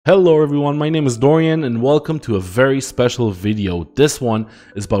Hello everyone, my name is Dorian and welcome to a very special video. This one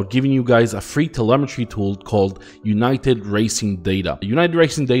is about giving you guys a free telemetry tool called United Racing Data. United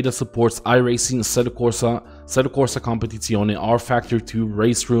Racing Data supports iRacing, Assetto Corsa Competizione, R Factor 2,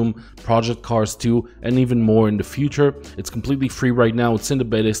 Race Room, Project Cars 2, and even more in the future. It's completely free right now, it's in the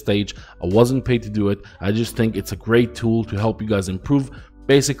beta stage. I wasn't paid to do it, I just think it's a great tool to help you guys improve.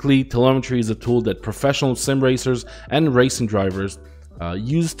 Basically, telemetry is a tool that professional sim racers and racing drivers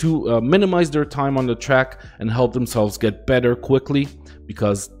use to minimize their time on the track and help themselves get better quickly,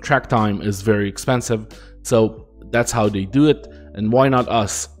 because track time is very expensive. So that's how they do it, and why not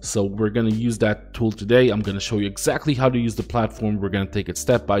us? So we're going to use that tool today. I'm going to show you exactly how to use the platform. We're going to take it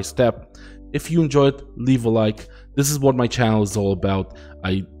step by step. If you enjoyed, leave a like. This is what my channel is all about.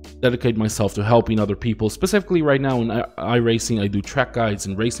 I dedicate myself to helping other people. Specifically right now in iRacing, I do track guides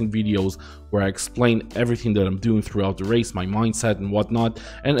and racing videos where I explain everything that I'm doing throughout the race, my mindset and whatnot.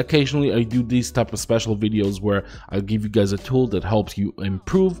 And occasionally I do these type of special videos where I'll give you guys a tool that helps you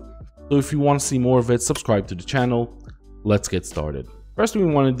improve. So if you want to see more of it, subscribe to the channel. Let's get started. First thing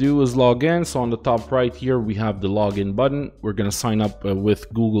we want to do is log in. So on the top right here, we have the login button. We're going to sign up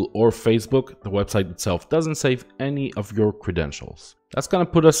with Google or Facebook. The website itself doesn't save any of your credentials. That's going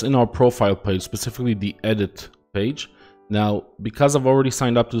to put us in our profile page, specifically the edit page. Now, because I've already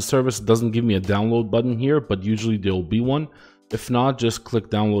signed up to the service, it doesn't give me a download button here, but usually there will be one. If not, just click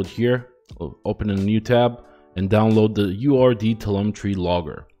download here. I'll open a new tab and download the URD Telemetry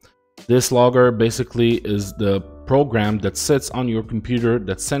Logger. This logger basically is the program that sits on your computer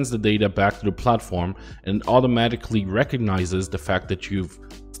that sends the data back to the platform and automatically recognizes the fact that you've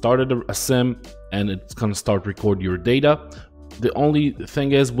started a sim and it's going to start recording your data. The only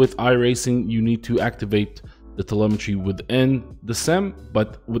thing is, with iRacing, you need to activate the telemetry within the sim,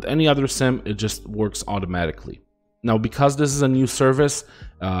 but with any other sim, it just works automatically. Now, because this is a new service,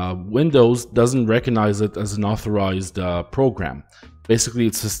 Windows doesn't recognize it as an authorized program. Basically,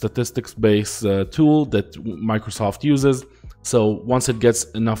 it's a statistics-based tool that Microsoft uses. So once it gets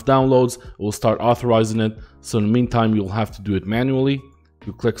enough downloads, it will start authorizing it. So in the meantime, you'll have to do it manually.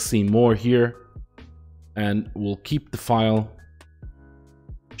 You click see more here, and we'll keep the file,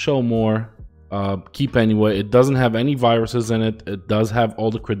 show more, keep anyway. It doesn't have any viruses in it. It does have all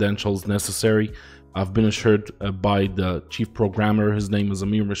the credentials necessary. I've been assured by the chief programmer. His name is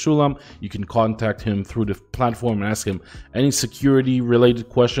Amir Mashulam. You can contact him through the platform and ask him any security related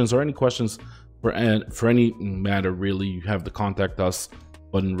questions or any questions for any matter, really. You have the contact us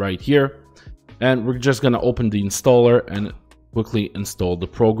button right here. And we're just going to open the installer and quickly install the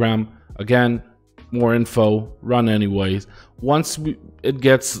program. Again, more info, run anyways. Once it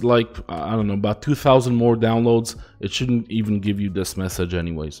gets like, I don't know, about 2,000 more downloads, it shouldn't even give you this message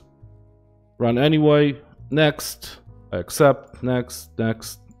anyways. Run anyway, next, accept, next,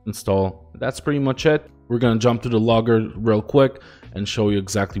 install. That's pretty much it. We're going to jump to the logger real quick and show you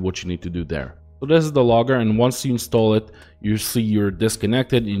exactly what you need to do there. So this is the logger, and once you install it, you see you're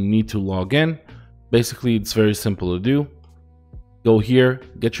disconnected and you need to log in. Basically, it's very simple to do. Go here,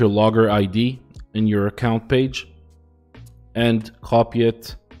 get your logger ID in your account page and copy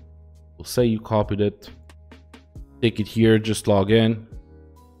it. We'll say you copied it. Take it here, just log in.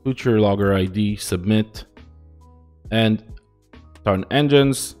 Put your logger ID, submit, and turn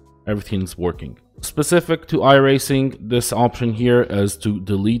engines. Everything's working. Specific to iRacing, this option here is to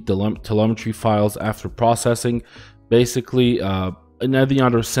delete the telemetry files after processing. Basically, in any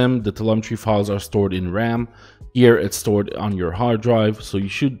other sim, the telemetry files are stored in RAM. Here, it's stored on your hard drive, so you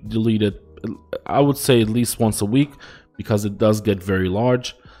should delete it, I would say, at least once a week, because it does get very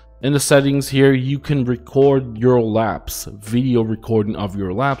large. In the settings here, you can record your laps, video recording of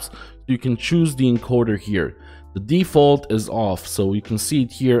your laps. You can choose the encoder here. The default is off, so you can see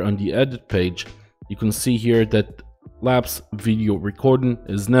it here on the edit page. You can see here that laps video recording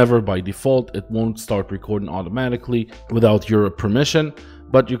is never by default. It won't start recording automatically without your permission,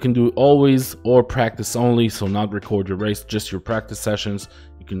 but you can do always or practice only, so not record your race, just your practice sessions.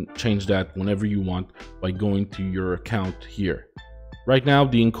 You can change that whenever you want by going to your account here. Right now,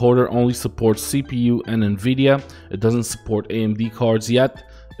 the encoder only supports CPU and NVIDIA. It doesn't support AMD cards yet.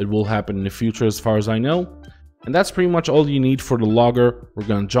 It will happen in the future as far as I know. And that's pretty much all you need for the logger. We're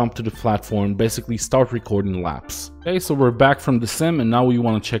going to jump to the platform, basically start recording laps. Okay, so we're back from the sim and now we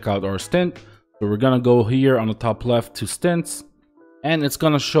want to check out our stint. So we're going to go here on the top left to stints. And it's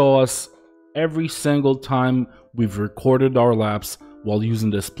going to show us every single time we've recorded our laps while using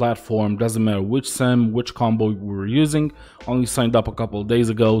this platform. Doesn't matter which sim, which combo we were using. Only signed up a couple of days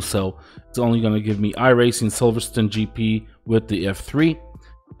ago, so it's only going to give me iRacing Silverstone GP with the F3.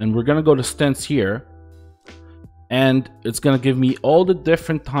 And we're going to go to stints here. and it's going to give me all the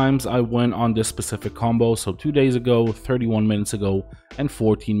different times I went on this specific combo. So 2 days ago, 31 minutes ago, and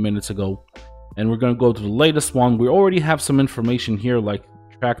 14 minutes ago. And we're going to go to the latest one. We already have some information here like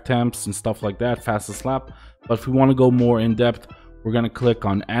track temps and stuff like that, fastest lap. But if we want to go more in depth, we're going to click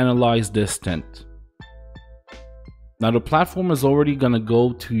on analyze this stint. Now the platform is already going to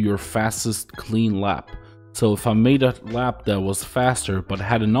go to your fastest clean lap. So if I made a lap that was faster but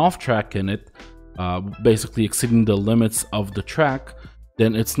had an off track in it, basically exceeding the limits of the track,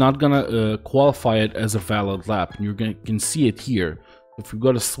 then it's not going to qualify it as a valid lap. And you can see it here. If we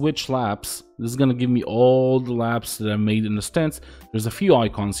go to switch laps, this is going to give me all the laps that I made in the stints. There's a few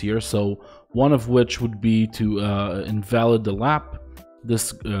icons here, so one of which would be to invalid the lap.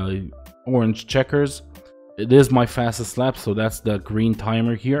 This orange checkers. It is my fastest lap, so that's the green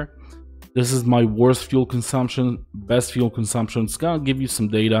timer here. This is my worst fuel consumption, best fuel consumption. It's going to give you some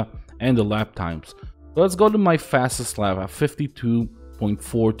data and the lap times. So let's go to my fastest lap at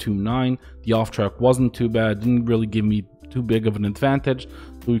 52.429. The off track wasn't too bad, didn't really give me too big of an advantage,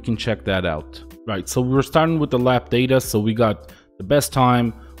 so we can check that out. Right, so we're starting with the lap data. So we got the best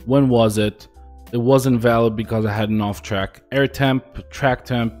time, when was it wasn't valid because I had an off track, air temp, track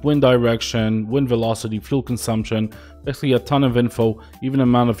temp, wind direction, wind velocity, fuel consumption, basically a ton of info, even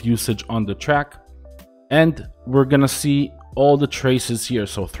amount of usage on the track. And we're gonna see all the traces here,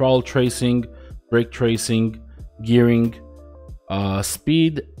 so throttle tracing, brake tracing, gearing,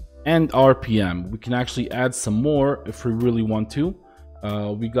 speed, and RPM. We can actually add some more if we really want to.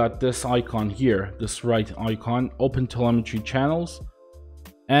 We got this icon here, this right icon, open telemetry channels,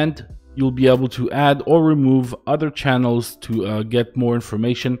 and you'll be able to add or remove other channels to get more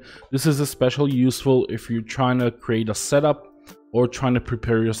information. This is especially useful if you're trying to create a setup or trying to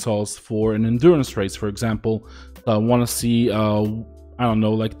prepare yourselves for an endurance race. For example, I want to see, I don't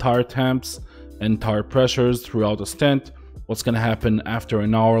know, like tire temps and tire pressures throughout a stint. What's going to happen after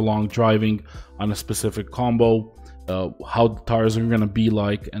an hour-long driving on a specific combo, how the tires are going to be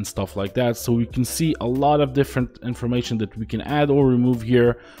like, and stuff like that. So we can see a lot of different information that we can add or remove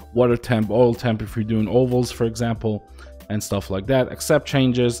here. Water temp, oil temp if you're doing ovals, for example, and stuff like that. Accept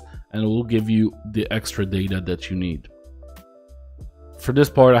changes, and it will give you the extra data that you need. For this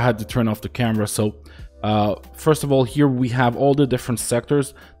part, I had to turn off the camera. So first of all, here we have all the different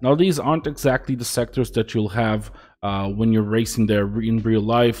sectors. Now these aren't exactly the sectors that you'll have when you're racing there in real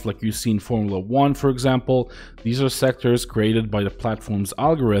life, like you see in Formula 1, for example. These are sectors created by the platform's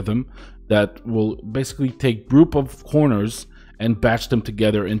algorithm that will basically take group of corners and batch them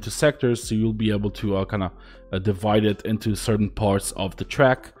together into sectors, so you'll be able to kind of divide it into certain parts of the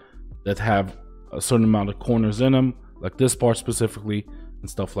track that have a certain amount of corners in them, like this part specifically, and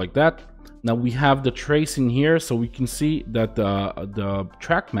stuff like that. Now we have the tracing here, so we can see that the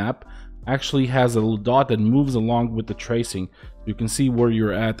track map actually has a little dot that moves along with the tracing. You can see where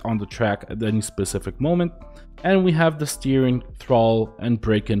you're at on the track at any specific moment. And we have the steering, throttle, and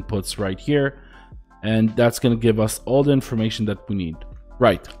brake inputs right here, and that's going to give us all the information that we need.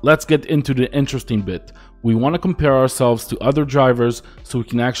 Right, let's get into the interesting bit. We want to compare ourselves to other drivers so we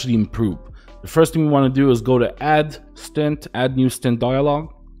can actually improve. The first thing we want to do is go to add stint, add new stint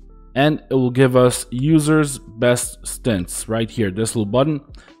dialog, and it will give us users best stints right here, this little button.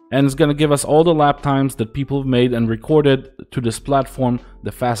 And it's going to give us all the lap times that people have made and recorded to this platform.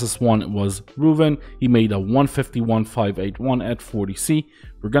 The fastest one was Reuven. He made a 151.581 at 40C.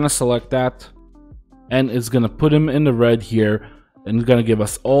 We're going to select that, and it's going to put him in the red here, and it's going to give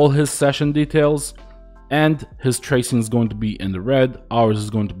us all his session details, and his tracing is going to be in the red. Ours is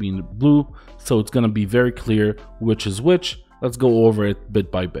going to be in the blue, so it's going to be very clear which is which. Let's go over it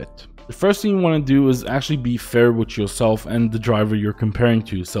bit by bit. The first thing you want to do is actually be fair with yourself and the driver you're comparing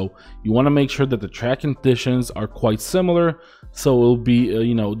to. So you want to make sure that the track conditions are quite similar, so it'll be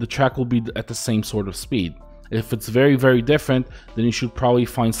the track will be at the same sort of speed. If it's very, very different, then you should probably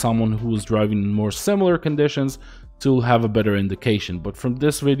find someone who is driving in more similar conditions to have a better indication. But from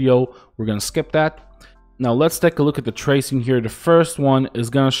this video, we're going to skip that. Now let's take a look at the tracing here. The first one is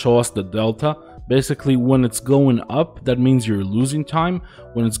going to show us the delta. Basically, when it's going up, that means you're losing time.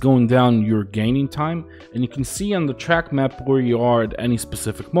 When it's going down, you're gaining time. And you can see on the track map where you are at any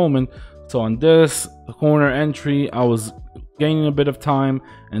specific moment. So on this corner entry, I was gaining a bit of time,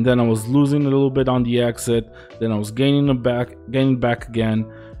 and then I was losing a little bit on the exit. Then I was gaining back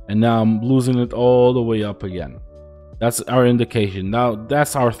again, and now I'm losing it all the way up again. That's our indication. Now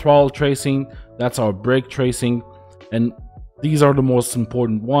that's our throttle tracing, that's our brake tracing, and these are the most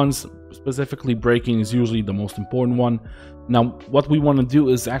important ones. Specifically, braking is usually the most important one. Now what we want to do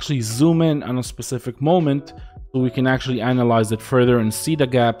is actually zoom in on a specific moment so we can actually analyze it further and see the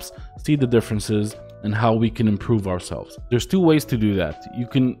gaps, see the differences, and how we can improve ourselves. There's two ways to do that. You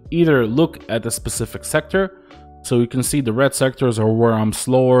can either look at a specific sector, so you can see the red sectors are where I'm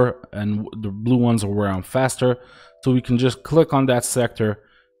slower and the blue ones are where I'm faster. So we can just click on that sector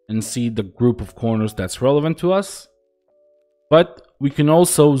and see the group of corners that's relevant to us. But we can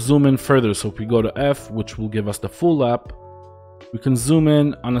also zoom in further. So if we go to F, which will give us the full lap, we can zoom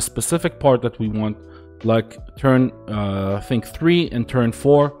in on a specific part that we want, like turn, I think 3 and turn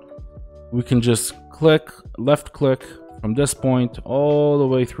 4. We can just click, left click from this point all the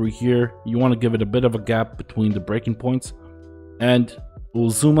way through here. You want to give it a bit of a gap between the breaking points, and we'll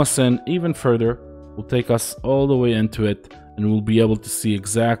zoom us in even further. We'll take us all the way into it, and we'll be able to see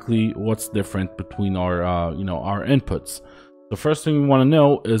exactly what's different between our, our inputs. The first thing we want to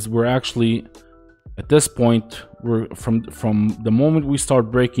know is we're actually at this point, we're from the moment we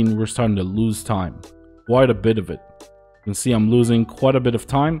start braking, we're starting to lose time, quite a bit of it. You can see I'm losing quite a bit of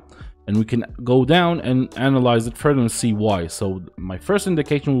time, and we can go down and analyze it further and see why. So my first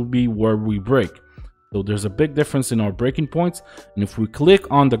indication will be where we brake. So there's a big difference in our braking points, and if we click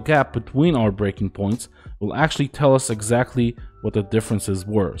on the gap between our braking points, it will actually tell us exactly what the differences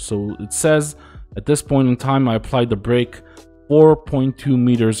were. So it says at this point in time I applied the brake 4.2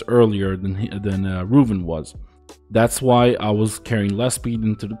 meters earlier than Reuven was. That's why I was carrying less speed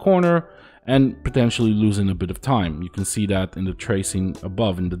into the corner and potentially losing a bit of time. You can see that in the tracing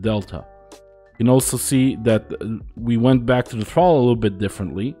above in the delta. You can also see that we went back to the throttle a little bit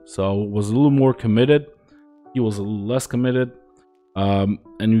differently. So it was a little more committed. He was a little less committed. And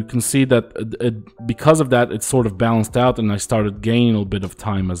you can see that because of that, it sort of balanced out, and I started gaining a little bit of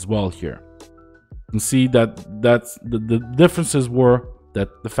time as well here. You can see that the differences were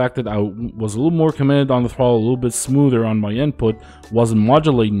that the fact that I was a little more committed on the throttle, a little bit smoother on my input, wasn't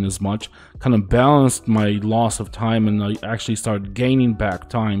modulating as much, kind of balanced my loss of time, and I actually started gaining back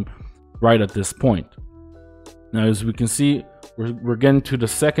time right at this point. Now, as we can see, we're getting to the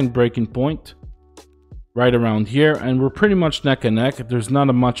second braking point right around here, and we're pretty much neck and neck. There's not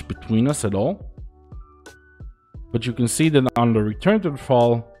much between us at all. But you can see that on the return to the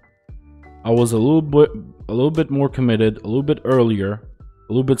throttle, I was a little bit more committed, a little bit earlier,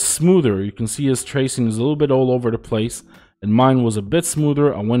 a little bit smoother. You can see his tracing is a little bit all over the place, and mine was a bit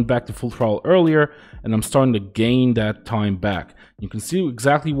smoother. I went back to full throttle earlier, and I'm starting to gain that time back. You can see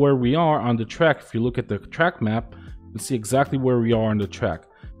exactly where we are on the track. If you look at the track map, you can see exactly where we are on the track.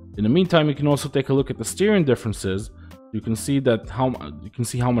 In the meantime, you can also take a look at the steering differences. You can see that how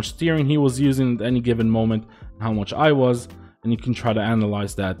much steering he was using at any given moment, and how much I was. And you can try to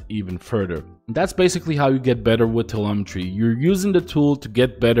analyze that even further. And that's basically how you get better with telemetry. You're using the tool to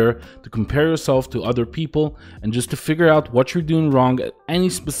get better, to compare yourself to other people, and just to figure out what you're doing wrong at any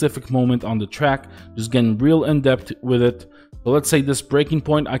specific moment on the track, just getting real in-depth with it. So let's say this braking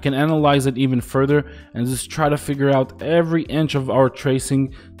point, I can analyze it even further and just try to figure out every inch of our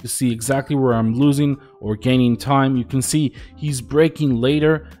tracing to see exactly where I'm losing or gaining time. You can see he's braking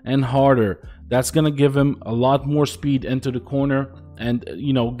later and harder. That's going to give him a lot more speed into the corner and,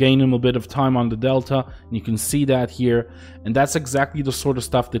 gain him a bit of time on the delta. And you can see that here. And that's exactly the sort of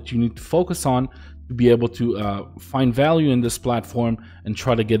stuff that you need to focus on to be able to find value in this platform and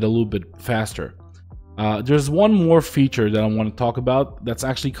try to get a little bit faster. There's one more feature that I want to talk about that's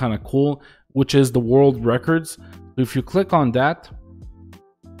actually kind of cool, which is the world records. So if you click on that,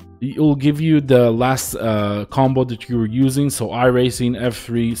 it will give you the last combo that you were using. So iRacing,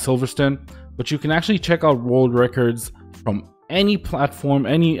 F3, Silverstone. But you can actually check out world records from any platform,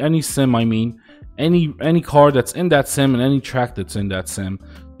 any sim, any car that's in that sim and any track that's in that sim.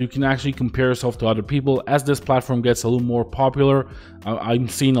 You can actually compare yourself to other people. As this platform gets a little more popular, I'm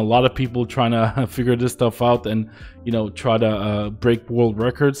seeing a lot of people trying to figure this stuff out and try to break world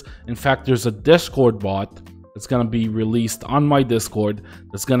records. In fact, there's a Discord bot that's going to be released on my Discord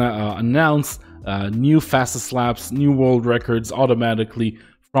that's going to announce new fastest laps, new world records automatically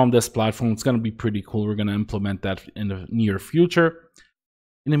from this platform. It's going to be pretty cool. We're going to implement that in the near future.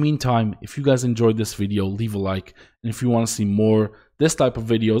 In the meantime, if you guys enjoyed this video, leave a like. And if you want to see more this type of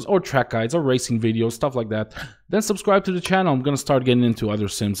videos or track guides or racing videos, stuff like that, then subscribe to the channel. I'm going to start getting into other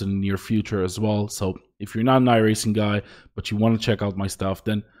sims in the near future as well. So if you're not an iRacing guy, but you want to check out my stuff,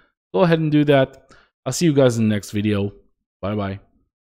 then go ahead and do that. I'll see you guys in the next video. Bye bye.